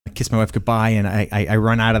kiss my wife goodbye, and I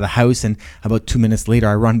run out of the house, and about 2 minutes later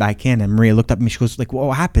I run back in, and Maria looked up at me. She goes like,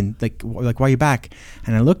 what happened? Like why are you back?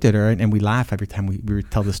 And I looked at her, and we laugh every time we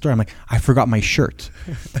tell the story. I'm like, I forgot my shirt.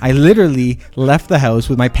 I literally left the house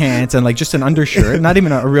with my pants and like just an undershirt, not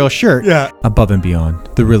even a real shirt. Yeah. Above and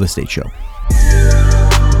Beyond, the real estate show.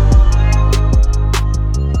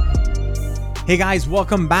 Hey guys,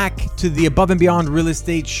 welcome back to the Above and Beyond Real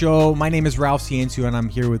Estate Show. My name is Ralph Ciencio, and I'm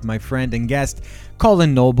here with my friend and guest,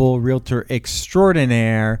 Colin Noble, realtor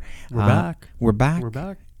extraordinaire. We're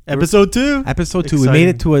back. Episode 2. Episode 2. We made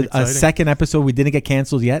it to a second episode. We didn't get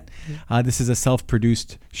canceled yet. This is a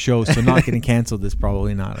self-produced show, so not getting canceled is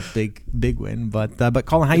probably not a big win. But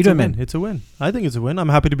Colin, how you doing, man? It's a win. I think it's a win. I'm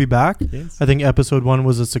happy to be back. Yes. I think episode 1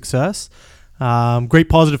 was a success. Great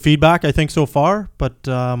positive feedback, I think, so far. But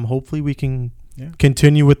hopefully we can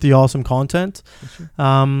continue with the awesome content.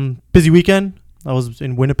 Sure. Busy weekend. I was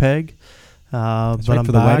in Winnipeg. That's right,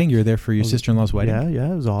 for the wedding. You were there for your sister-in-law's wedding.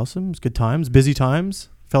 Yeah, it was awesome. It was good times, busy times.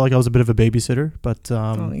 Felt like I was a bit of a babysitter, but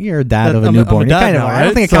you're a dad of a newborn. Now, right? I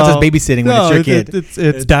don't think it counts as babysitting when it's your kid.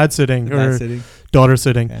 It's dad sitting or daughter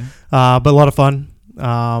sitting. Okay. But a lot of fun.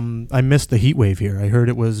 I missed the heat wave here. I heard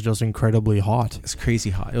it was just incredibly hot. It's crazy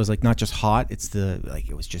hot. It was like not just hot.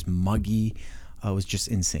 It was just muggy. It was just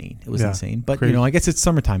insane. It was insane. But crazy. I guess it's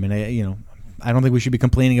summertime, and I don't think we should be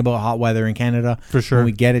complaining about hot weather in Canada. For sure. When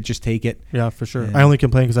we get it, just take it. Yeah, for sure. I only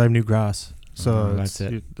complain because I have new grass. So that's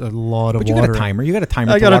it. A lot of water. But you got a timer. I got a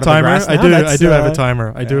timer. I do have a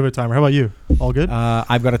timer. I do have a timer. How about you? All good?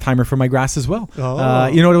 I've got a timer for my grass as well. Oh.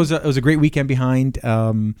 It was a great weekend behind.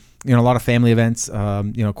 A lot of family events.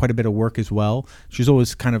 Quite a bit of work as well. Which is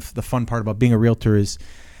always kind of the fun part about being a realtor is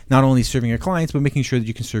not only serving your clients, but making sure that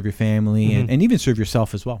you can serve your family and even serve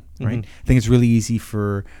yourself as well, right? I think it's really easy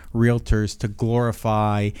for realtors to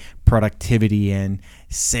glorify productivity and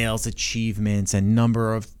sales achievements and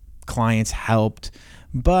number of clients helped,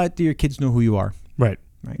 but do your kids know who you are? Right.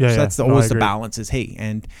 So that's always the balance is, hey,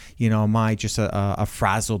 and am I just a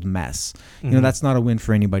frazzled mess? That's not a win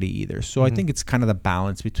for anybody either. So I think it's kind of the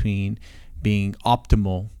balance between being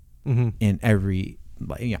optimal in every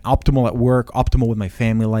optimal at work, optimal with my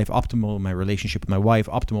family life, optimal with my relationship with my wife,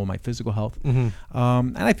 optimal with my physical health. And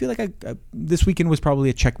I feel like this weekend was probably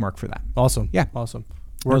a check mark for that. Awesome. Yeah. Awesome.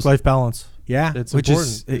 Work-life balance. Yeah. It's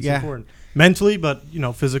important. It's important. Mentally, but,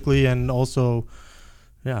 physically and also,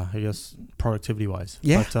 I guess, productivity-wise.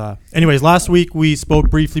 Yeah. But anyways, last week we spoke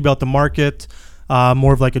briefly about the market,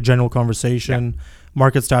 more of like a general conversation. Yeah.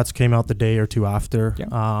 Market stats came out the day or two after.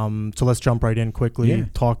 Yeah. So let's jump right in quickly. Yeah.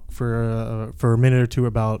 Talk for a minute or two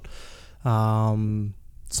about some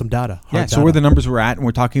data. So where the numbers we're at, and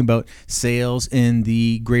we're talking about sales in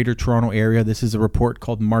the Greater Toronto area. This is a report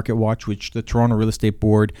called Market Watch, which the Toronto Real Estate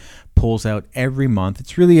Board pulls out every month.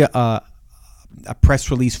 It's really a press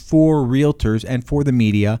release for realtors and for the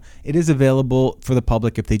media. It is available for the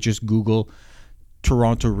public if they just Google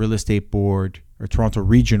Toronto Real Estate Board or Toronto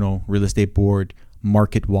Regional Real Estate Board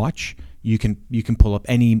Market Watch. You can pull up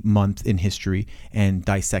any month in history and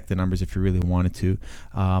dissect the numbers if you really wanted to.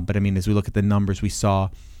 But as we look at the numbers, we saw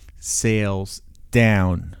sales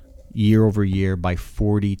down year over year by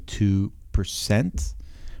 42%. Am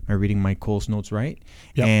I reading my Coles notes right?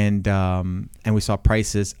 Yep. And we saw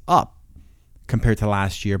prices up compared to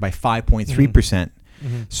last year by 5.3%.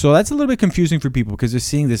 So that's a little bit confusing for people because they're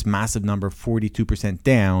seeing this massive number, 42%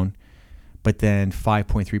 down, but then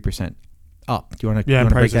 5.3% up. Do you want to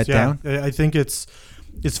break that down? I think it's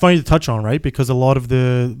funny to touch on, right? Because a lot of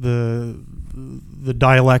the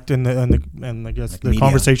dialect and I guess like the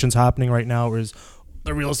conversations happening right now is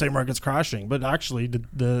the real estate market's crashing, but actually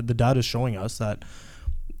the data is showing us that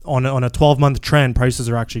on a 12-month trend, prices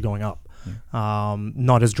are actually going up.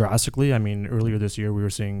 Not as drastically. Earlier this year we were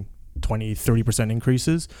seeing 20-30%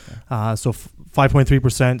 increases. So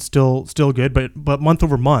 5.3% still good, but month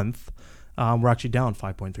over month we're actually down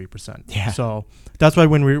 5.3%. Yeah. So that's why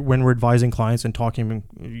when we're advising clients and talking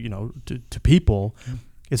to people,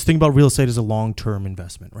 it's think about real estate as a long-term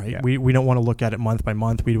investment, right? Yeah. We don't want to look at it month by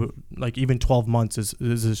month. We like even 12 months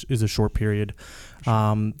is a short period.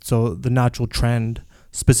 Sure. So the natural trend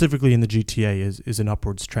specifically in the GTA is an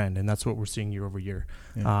upwards trend, and that's what we're seeing year over year.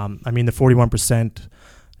 Yeah. The 41%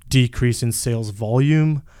 decrease in sales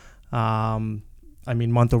volume,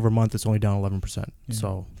 month over month it's only down 11%. Yeah.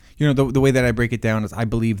 So the way that I break it down is I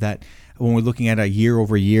believe that when we're looking at a year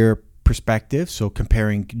over year perspective. So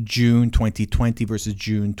comparing June 2020 versus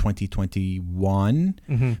June 2021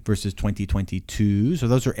 versus 2022. So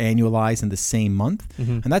those are annualized in the same month.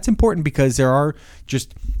 And that's important because there are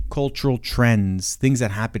just cultural trends, things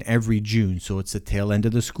that happen every June. So it's the tail end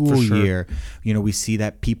of the school year. You know, we see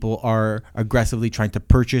that people are aggressively trying to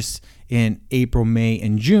purchase in April, May,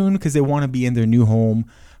 and June because they want to be in their new home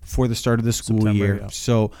for the start of the school year. Yeah.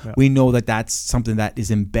 So we know that that's something that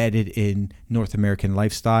is embedded in North American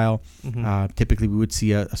lifestyle. Typically, we would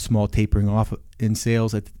see a small tapering off in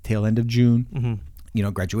sales at the tail end of June. You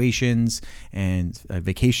know, graduations and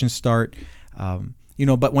vacations start. You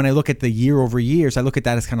know, but when I look at the year over years, I look at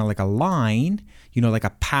that as kind of like a line, you know, like a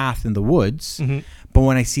path in the woods. But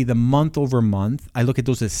when I see the month over month, I look at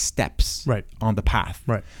those as steps on the path.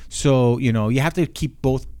 So, you know, you have to keep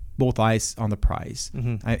both eyes on the prize.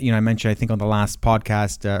 I mentioned, I think on the last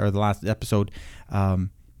podcast or the last episode,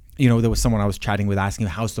 you know, there was someone I was chatting with asking,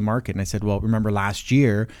 how's the market? And I said, well, remember last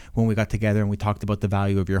year when we got together and we talked about the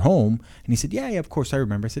value of your home? And he said, yeah, of course I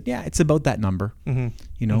remember. I said, yeah, it's about that number.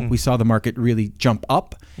 You know, we saw the market really jump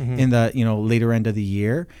up in the, you know, later end of the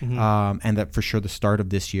year and that for sure the start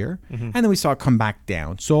of this year. And then we saw it come back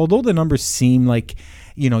down. So although the numbers seem like,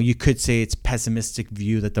 you know, you could say it's pessimistic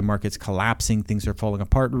view that the market's collapsing, things are falling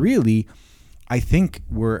apart. Really, I think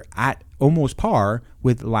we're at almost par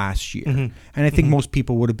with last year. And I think most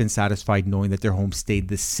people would have been satisfied knowing that their home stayed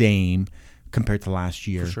the same compared to last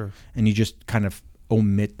year. For sure. And you just kind of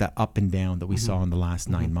omit the up and down that we saw in the last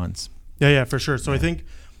 9 months. Yeah, for sure. So I think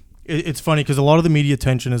it's funny because a lot of the media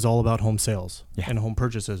attention is all about home sales and home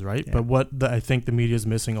purchases, right? But what I think the media is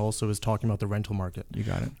missing also is talking about the rental market. You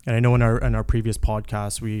got it. And I know in our previous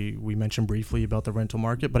podcast we mentioned briefly about the rental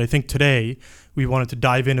market, but I think today we wanted to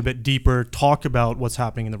dive in a bit deeper, talk about what's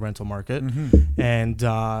happening in the rental market, and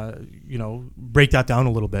you know, break that down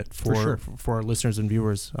a little bit for our listeners and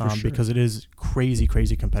viewers, because it is crazy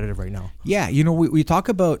competitive right now. Yeah, you know, we talk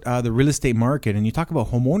about the real estate market and you talk about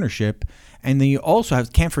home ownership, and then you also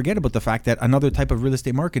can't forget about the fact that another type of real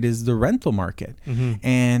estate market is the rental market.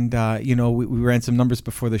 And, you know, we ran some numbers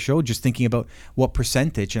before the show just thinking about what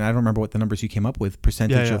percentage, and I don't remember what the numbers you came up with,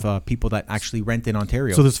 percentage of people that actually rent in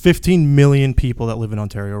Ontario. So there's 15 million people that live in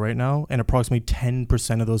Ontario right now, and approximately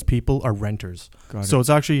 10% of those people are renters. So it's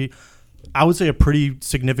actually, I would say, a pretty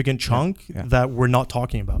significant chunk that we're not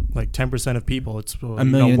talking about. Like 10% of people, it's a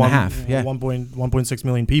million and a half. 1.6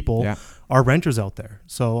 million people are renters out there.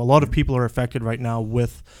 So a lot of people are affected right now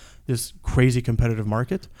with this crazy competitive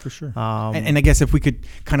market. For sure. And I guess if we could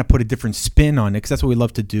kind of put a different spin on it, because that's what we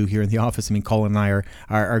love to do here in the office. I mean, Colin and I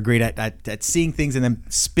are great at seeing things and then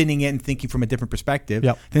spinning it and thinking from a different perspective.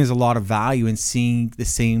 I think there's a lot of value in seeing the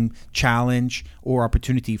same challenge or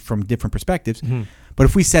opportunity from different perspectives. But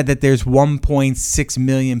if we said that there's 1.6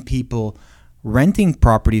 million people renting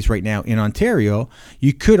properties right now in Ontario,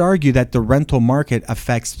 you could argue that the rental market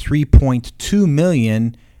affects 3.2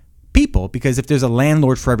 million people, because if there's a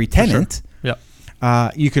landlord for every tenant,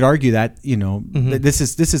 you could argue that, you know, this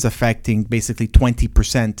is affecting basically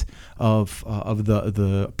 20% of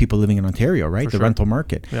the people living in Ontario, right? The rental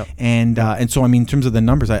market. And so, I mean, in terms of the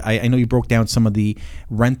numbers, I know you broke down some of the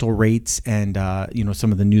rental rates and you know,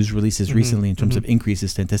 some of the news releases recently in terms of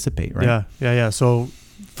increases to anticipate, right? Yeah. So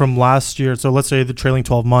from last year, so let's say the trailing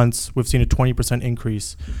 12 months, we've seen a 20%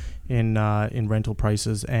 increase in rental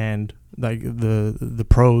prices, and like the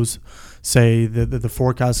pros say that the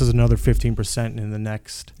forecast is another 15% in the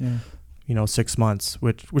next 6 months,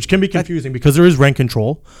 which can be confusing because there is rent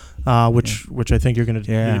control, which I think you're going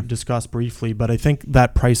to discuss briefly, but I think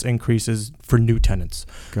that price increase is for new tenants.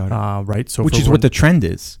 Right? So which is what the trend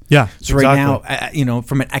is. So right now, you know,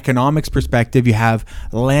 from an economics perspective, you have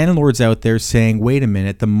landlords out there saying, wait a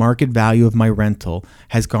minute, the market value of my rental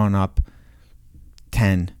has gone up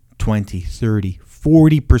 10, 20, 30,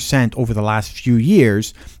 40% over the last few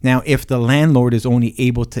years. Now, if the landlord is only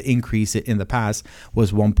able to increase it in the past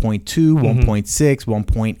was 1.2, 1.6,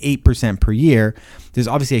 1.8% per year, there's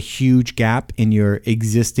obviously a huge gap in your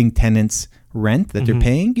existing tenants' rent that they're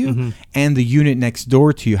paying you and the unit next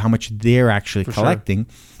door to you, how much they're actually collecting.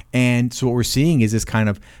 And so what we're seeing is this kind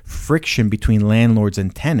of friction between landlords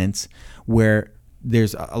and tenants where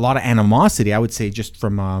there's a lot of animosity, I would say, just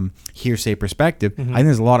from hearsay perspective. I think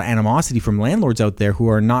there's a lot of animosity from landlords out there who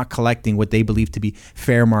are not collecting what they believe to be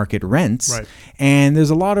fair market rents. And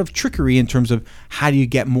there's a lot of trickery in terms of how do you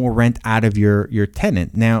get more rent out of your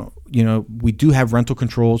tenant. Now, you know, we do have rental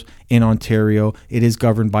controls in Ontario. It is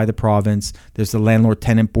governed by the province. There's the Landlord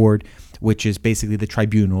Tenant Board, which is basically the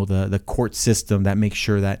tribunal, the court system that makes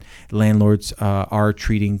sure that landlords are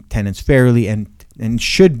treating tenants fairly and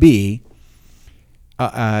should be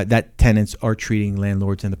that tenants are treating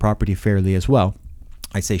landlords and the property fairly as well.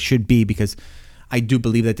 I say should be because I do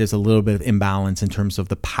believe that there's a little bit of imbalance in terms of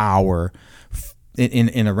the power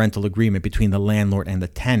in a rental agreement between the landlord and the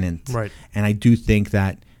tenant. Right. And I do think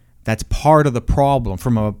that that's part of the problem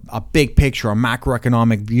from a big picture, a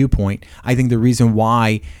macroeconomic viewpoint. I think the reason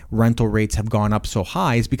why rental rates have gone up so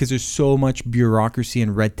high is because there's so much bureaucracy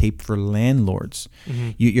and red tape for landlords.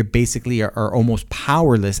 You basically are almost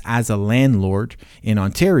powerless as a landlord in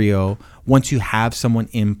Ontario once you have someone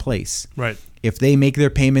in place. Right. If they make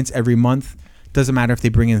their payments every month, doesn't matter if they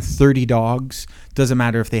bring in 30 dogs, doesn't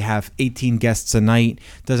matter if they have 18 guests a night,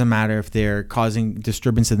 doesn't matter if they're causing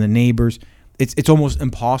disturbance in the neighbors. It's almost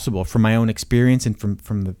impossible from my own experience and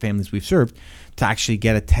from the families we've served to actually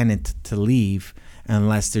get a tenant to leave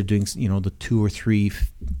unless they're doing, the 2 or 3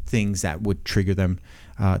 things that would trigger them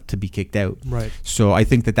to be kicked out. Right. So I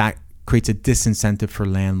think that creates a disincentive for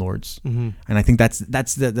landlords. And I think that's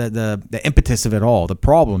the impetus of it all. The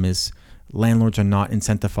problem is landlords are not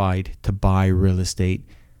incentivized to buy real estate.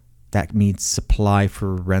 That means supply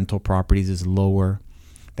for rental properties is lower.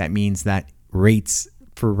 That means that rates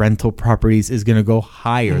for rental properties is going to go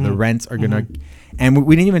higher. The rents are going to, and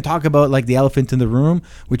we didn't even talk about like the elephant in the room,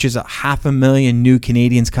 which is 500,000 new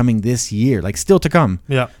Canadians coming this year, like still to come.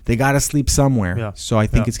 Yeah. They got to sleep somewhere. Yeah. So I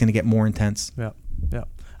think it's going to get more intense. Yeah. Yeah.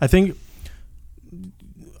 I think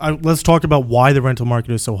let's talk about why the rental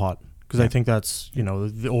market is so hot. Because I think that's,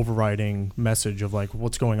 the overriding message of like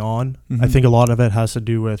what's going on. I think a lot of it has to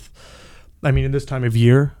do with, in this time of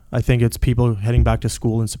year, I think it's people heading back to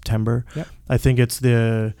school in September. Yep. I think it's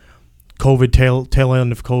the COVID tail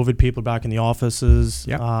end of COVID, people back in the offices.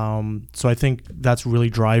 Yep. So I think that's really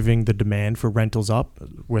driving the demand for rentals up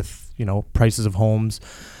with, prices of homes.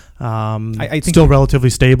 I think still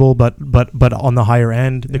relatively stable, but on the higher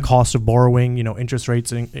end, the cost of borrowing, it interest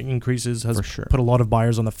rates increases has put a lot of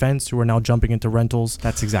buyers on the fence who are now jumping into rentals.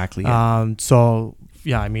 That's exactly it. So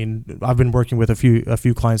yeah, I've been working with a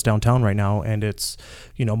few clients downtown right now, and it's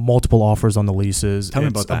multiple offers on the leases. Tell me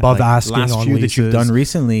about that. Above asking last on few leases that you've done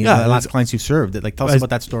recently. Yeah, the last clients you've served. Tell us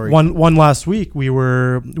about that story. One last week we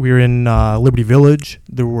were in Liberty Village.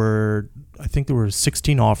 I think there were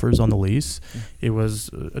 16 offers on the lease. It was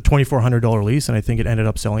a $2,400 lease, and I think it ended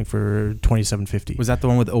up selling for $2,750. Was that the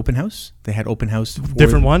one with the open house? They had open house.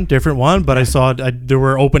 Different one. But I saw there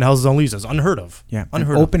were open houses on leases. Unheard of. Yeah,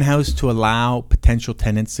 open house to allow potential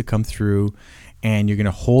tenants to come through, and you're going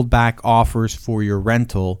to hold back offers for your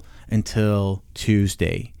rental until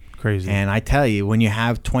Tuesday. Crazy. And I tell you, when you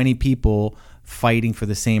have 20 people fighting for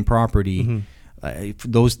the same property,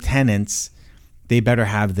 those tenants, they better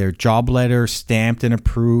have their job letter stamped and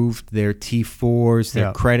approved, their T4s,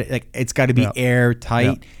 their credit. Like it's got to be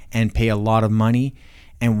airtight and pay a lot of money.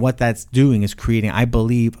 And what that's doing is creating, I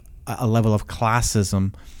believe, a level of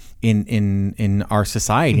classism in our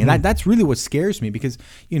society. And that's really what scares me because,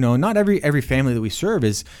 not every family that we serve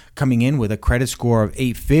is coming in with a credit score of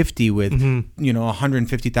 850 with,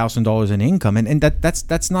 $150,000 in income. And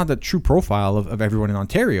that's not the true profile of everyone in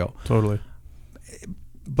Ontario. Totally.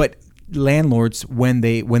 But landlords, when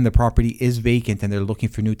the property is vacant and they're looking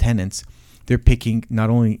for new tenants, they're picking not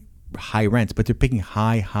only high rents, but they're picking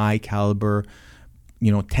high caliber,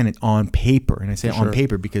 tenant on paper. And I say on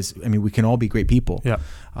paper because we can all be great people,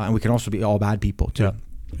 and we can also be all bad people too.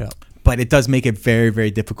 Yeah. But it does make it very, very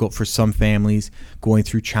difficult for some families going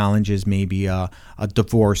through challenges, maybe a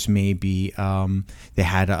divorce, maybe they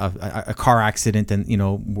had a car accident and,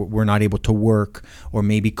 were not able to work, or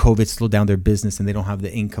maybe COVID slowed down their business and they don't have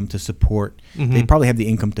the income to support. They probably have the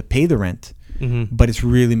income to pay the rent, but it's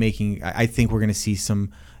really making, I think we're going to see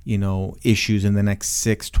some, issues in the next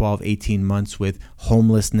 6, 12, 18 months with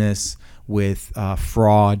homelessness, with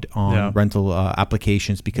fraud on rental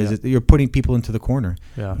applications because you're putting people into the corner.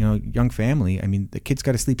 Young family. The kid's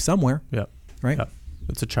got to sleep somewhere. Yeah. Right. Yeah.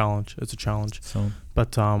 It's a challenge. So,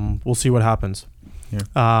 but we'll see what happens.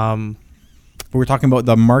 Yeah. We're talking about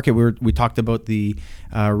the market. We talked about the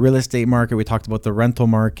real estate market. We talked about the rental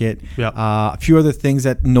market. Yeah. A few other things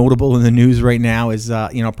that notable in the news right now is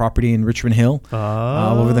property in Richmond Hill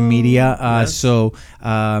all over the media. Yes. So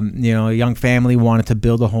a young family wanted to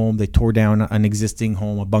build a home. They tore down an existing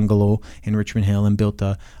home, a bungalow in Richmond Hill, and built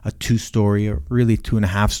a 2-story, or really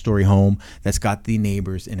 2.5-story home that's got the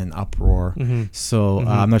neighbors in an uproar. So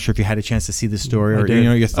I'm not sure if you had a chance to see the story or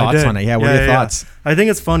your thoughts on it. Yeah. What are your thoughts? I think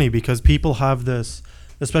it's funny because people have this,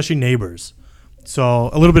 especially neighbors.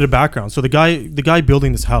 So a little bit of background. So the guy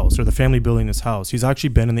building this house, or the family building this house, he's actually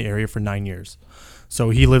been in the area for 9 years.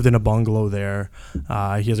 So he lived in a bungalow there.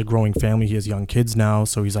 He has a growing family. He has young kids now.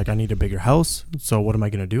 So he's like, I need a bigger house. So what am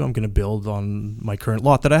I going to do? I'm going to build on my current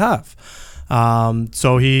lot that I have.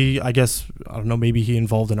 So I guess, I don't know, maybe he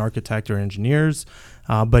involved an architect or engineers,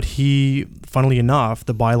 but funnily enough,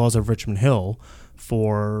 the bylaws of Richmond Hill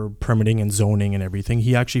for permitting and zoning and everything,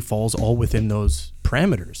 he actually falls all within those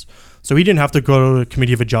parameters. So he didn't have to go to a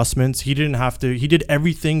committee of adjustments. He did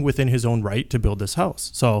everything within his own right to build this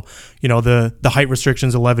house. So, the height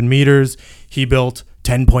restriction's 11 meters. He built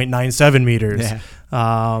 10.97 meters. Yeah.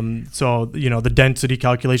 So, the density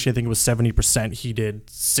calculation, I think it was 70%. He did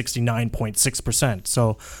 69.6%.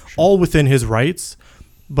 So all within his rights.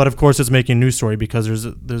 But of course, it's making a news story because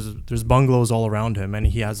there's bungalows all around him, and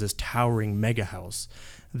he has this towering mega house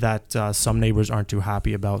that some neighbors aren't too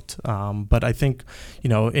happy about. But I think,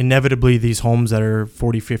 inevitably these homes that are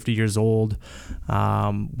 40, 50 years old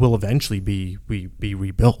will eventually be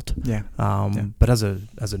rebuilt. Yeah. But as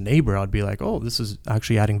a neighbor, I'd be like, oh, this is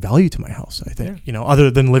actually adding value to my house, I think. Yeah. Other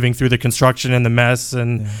than living through the construction and the mess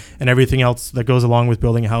and everything else that goes along with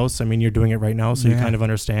building a house. I mean, you're doing it right now, so you kind of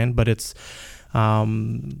understand. But it's, a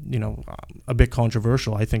bit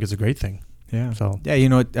controversial. I think it's a great thing. Yeah. So yeah,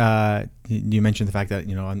 you mentioned the fact that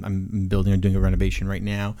I'm building or doing a renovation right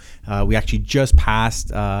now. We actually just passed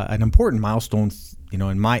an important milestone,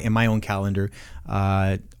 in my own calendar,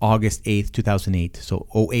 August 8th, 2008. So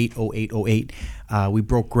 08. We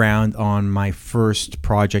broke ground on my first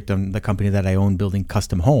project on the company that I own, building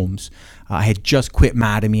custom homes. I had just quit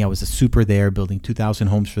Mattamy. I was a super there, building 2,000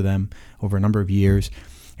 homes for them over a number of years.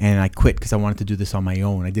 And I quit because I wanted to do this on my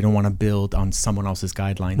own. I didn't want to build on someone else's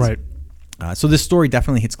guidelines. Right. So this story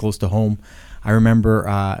definitely hits close to home. I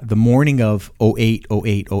remember the morning of 08,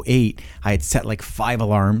 I had set like 5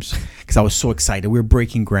 alarms because I was so excited. We were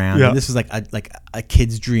breaking ground. Yeah. And this was like a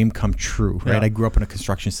kid's dream come true, right? Yeah. I grew up on a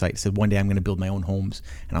construction site. I said, one day I'm going to build my own homes.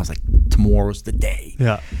 And I was like, tomorrow's the day.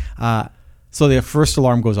 Yeah. So the first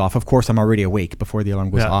alarm goes off. Of course, I'm already awake before the alarm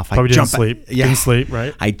goes off. Probably didn't sleep,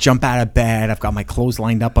 right? I jump out of bed. I've got my clothes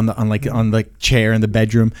lined up on the chair in the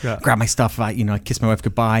bedroom. Yeah. Grab my stuff. I kiss my wife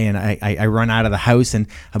goodbye, and I run out of the house. And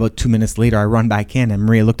about 2 minutes later, I run back in. And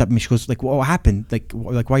Maria looked up at me. She goes, like, what happened? Like,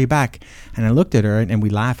 why are you back? And I looked at her, and we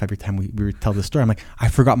laugh every time we tell the story. I'm like, I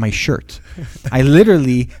forgot my shirt. I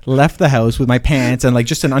literally left the house with my pants and like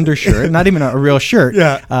just an undershirt, not even a real shirt.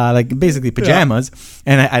 Yeah. Like basically pajamas.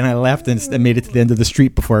 Yeah. And I left and made it to the end of the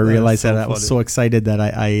street before I realized that I was so excited that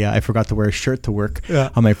I forgot to wear a shirt to work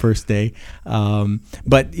on my first day.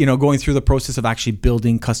 But going through the process of actually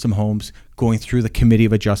building custom homes, going through the committee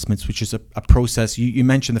of adjustments, which is a process. You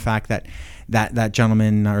mentioned the fact that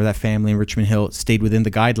gentleman or that family in Richmond Hill stayed within the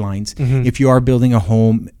guidelines. Mm-hmm. If you are building a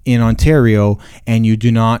home in Ontario and you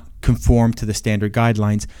do not conform to the standard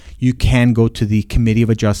guidelines, you can go to the committee of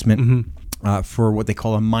adjustment for what they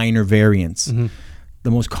call a minor variance. Mm-hmm. The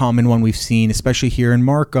most common one we've seen, especially here in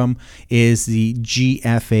Markham, is the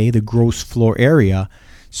GFA, the gross floor area.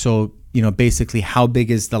 So, basically how big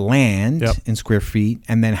is the land in square feet,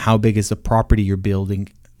 and then how big is the property you're building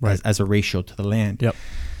as a ratio to the land. Yep.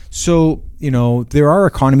 So, there are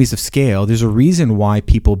economies of scale. There's a reason why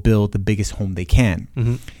people build the biggest home they can.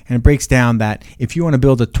 Mm-hmm. And it breaks down that if you want to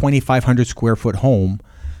build a 2,500 square foot home,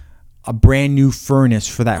 a brand new furnace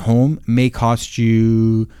for that home may cost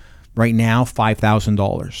you right now $5,000.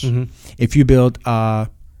 Mm-hmm. If you build a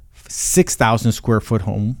 6,000 square foot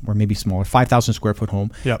home, or maybe smaller, 5,000 square foot home,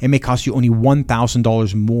 it may cost you only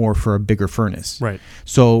 $1,000 more for a bigger furnace. Right.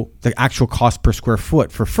 So the actual cost per square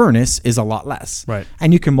foot for furnace is a lot less. Right.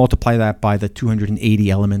 And you can multiply that by the 280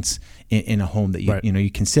 elements in a home that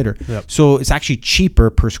you consider. Yep. So it's actually cheaper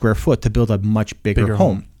per square foot to build a much bigger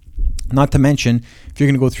home. Not to mention, if you're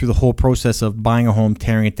going to go through the whole process of buying a home,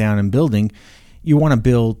 tearing it down, and building, you want to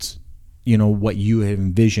build what you have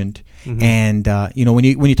envisioned. Mm-hmm. And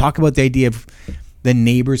when you talk about the idea of the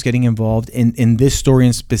neighbors getting involved in this story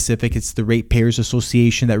in specific, it's the Ratepayers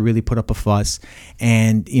Association that really put up a fuss.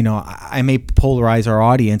 And I may polarize our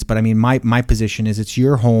audience, but I mean my position is it's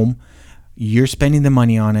your home, you're spending the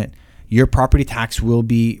money on it. Your property tax will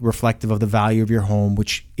be reflective of the value of your home,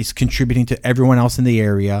 which is contributing to everyone else in the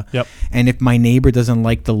area. Yep. And if my neighbor doesn't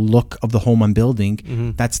like the look of the home I'm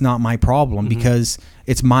building, that's not my problem because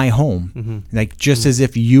it's my home. Mm-hmm. Like just as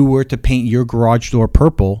if you were to paint your garage door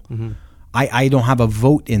purple, I don't have a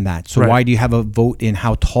vote in that. So why do you have a vote in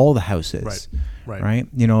how tall the house is? Right.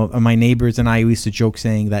 My neighbors and I used to joke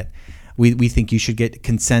saying that we think you should get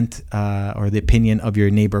consent or the opinion of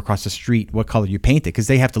your neighbor across the street what color you paint it, because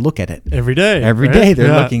they have to look at it every day. Every day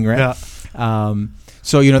they're looking, right? Yeah.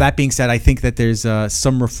 So that being said, I think that there's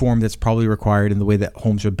some reform that's probably required in the way that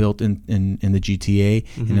homes are built in the GTA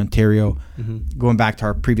in Ontario. Going back to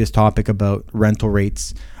our previous topic about rental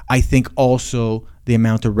rates, I think also the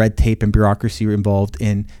amount of red tape and bureaucracy involved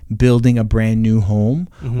in building a brand new home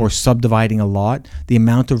or subdividing a lot, the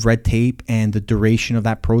amount of red tape and the duration of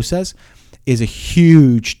that process is a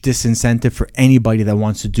huge disincentive for anybody that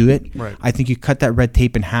wants to do it. Right. I think you cut that red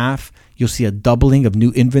tape in half, you'll see a doubling of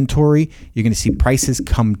new inventory. You're going to see prices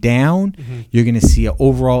come down. You're going to see an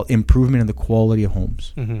overall improvement in the quality of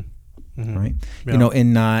homes. Right? Yeah. You know,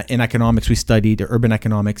 in economics, we studied urban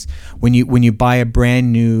economics. When you buy a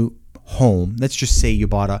brand new home, let's just say you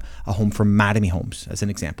bought a home from Mattamy Homes, as an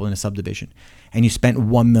example, in a subdivision, and you spent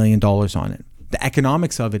 $1 million on it. The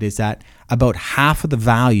economics of it is that about half of the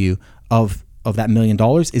value of that $1 million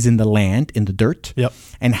is in the land, in the dirt,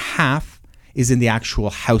 and half is in the actual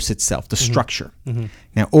house itself, the structure.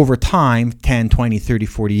 Now, over time, 10, 20, 30,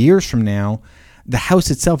 40 years from now, the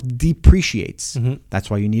house itself depreciates. That's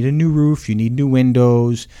why you need a new roof, you need new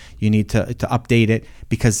windows, you need to update it,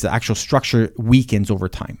 because the actual structure weakens over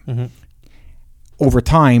time. Over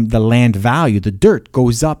time, the land value, the dirt,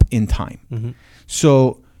 goes up in time.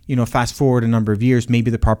 So, you know, fast forward a number of years,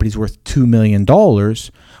 maybe the property's worth $2 million.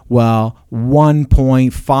 Well,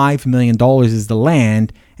 $1.5 million is the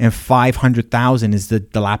land, and $500,000 is the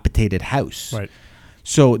dilapidated house. Right.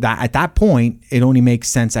 So that at that point, it only makes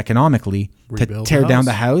sense economically to tear down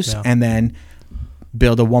the house and then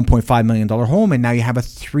build a $1.5 million home, and now you have a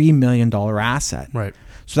 $3 million asset. Right.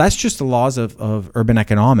 So that's just the laws of urban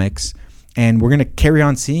economics, and we're going to carry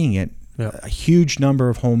on seeing it. A huge number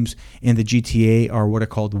of homes in the GTA are what are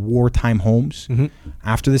called wartime homes.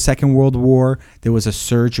 After the Second World War, there was a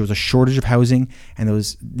surge, there was a shortage of housing, and there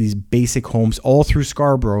was these basic homes all through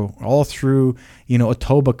Scarborough, all through, you know,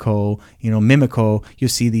 Etobicoke, you know, Mimico. You'll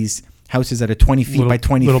see these houses that are 20 feet by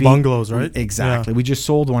 20 feet. Little bungalows, right? Exactly. We just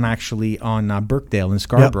sold one actually on Birkdale in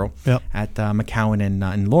Scarborough at McCowan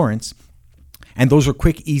and Lawrence. And those are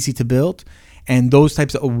quick, easy to build. And those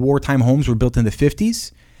types of wartime homes were built in the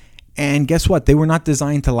 50s. And guess what? They were not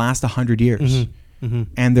designed to last 100 years.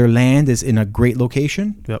 And their land is in a great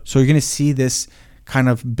location. So you're going to see this kind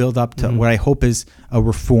of build up to what I hope is a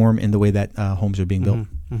reform in the way that homes are being built.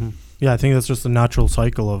 Yeah, I think that's just the natural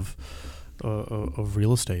cycle of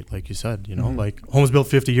real estate, like you said. You know, like homes built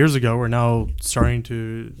 50 years ago are now starting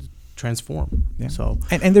to transform. So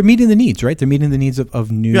and they're meeting the needs, right? They're meeting the needs of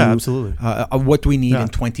new. Yeah, absolutely. Of what do we need in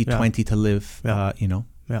 2020 to live? You know.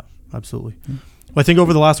 Yeah, absolutely. Well, I think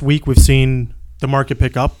over the last week we've seen the market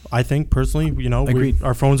pick up. I think personally, you know,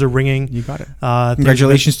 our phones are ringing. You got it.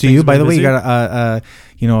 Congratulations to you, by the way. You got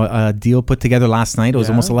a deal put together last night. It was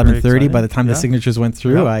almost 11:30 by the time the signatures went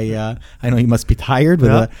through. I know you must be tired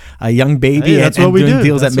with a young baby and doing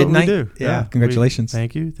deals at midnight. Yeah, congratulations.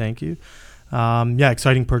 Thank you.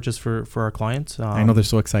 Exciting purchase for our clients. I know they're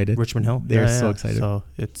so excited. Richmond Hill. They're so excited. So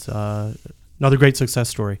it's another great success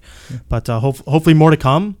story. But hopefully more to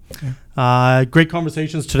come. Great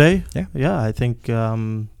conversations today. I think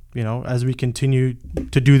you know, as we continue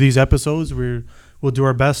to do these episodes, we'll do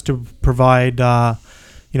our best to provide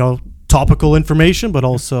you know, topical information, but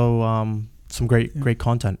also some great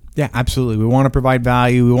content. Yeah, absolutely. We want to provide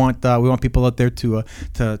value. We want people out there to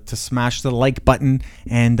smash the like button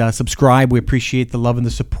and subscribe. We appreciate the love and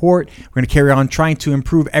the support. We're going to carry on trying to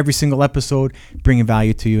improve every single episode, bringing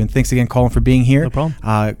value to you. And thanks again, Colin, for being here. No problem.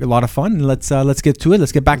 A lot of fun. Let's get to it.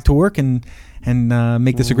 Let's get back to work and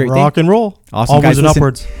make this a great rock day. And roll. Awesome, Onwards guys. And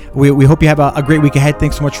upwards. We hope you have a great week ahead.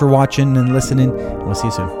 Thanks so much for watching and listening. We'll see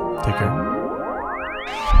you soon. Take care.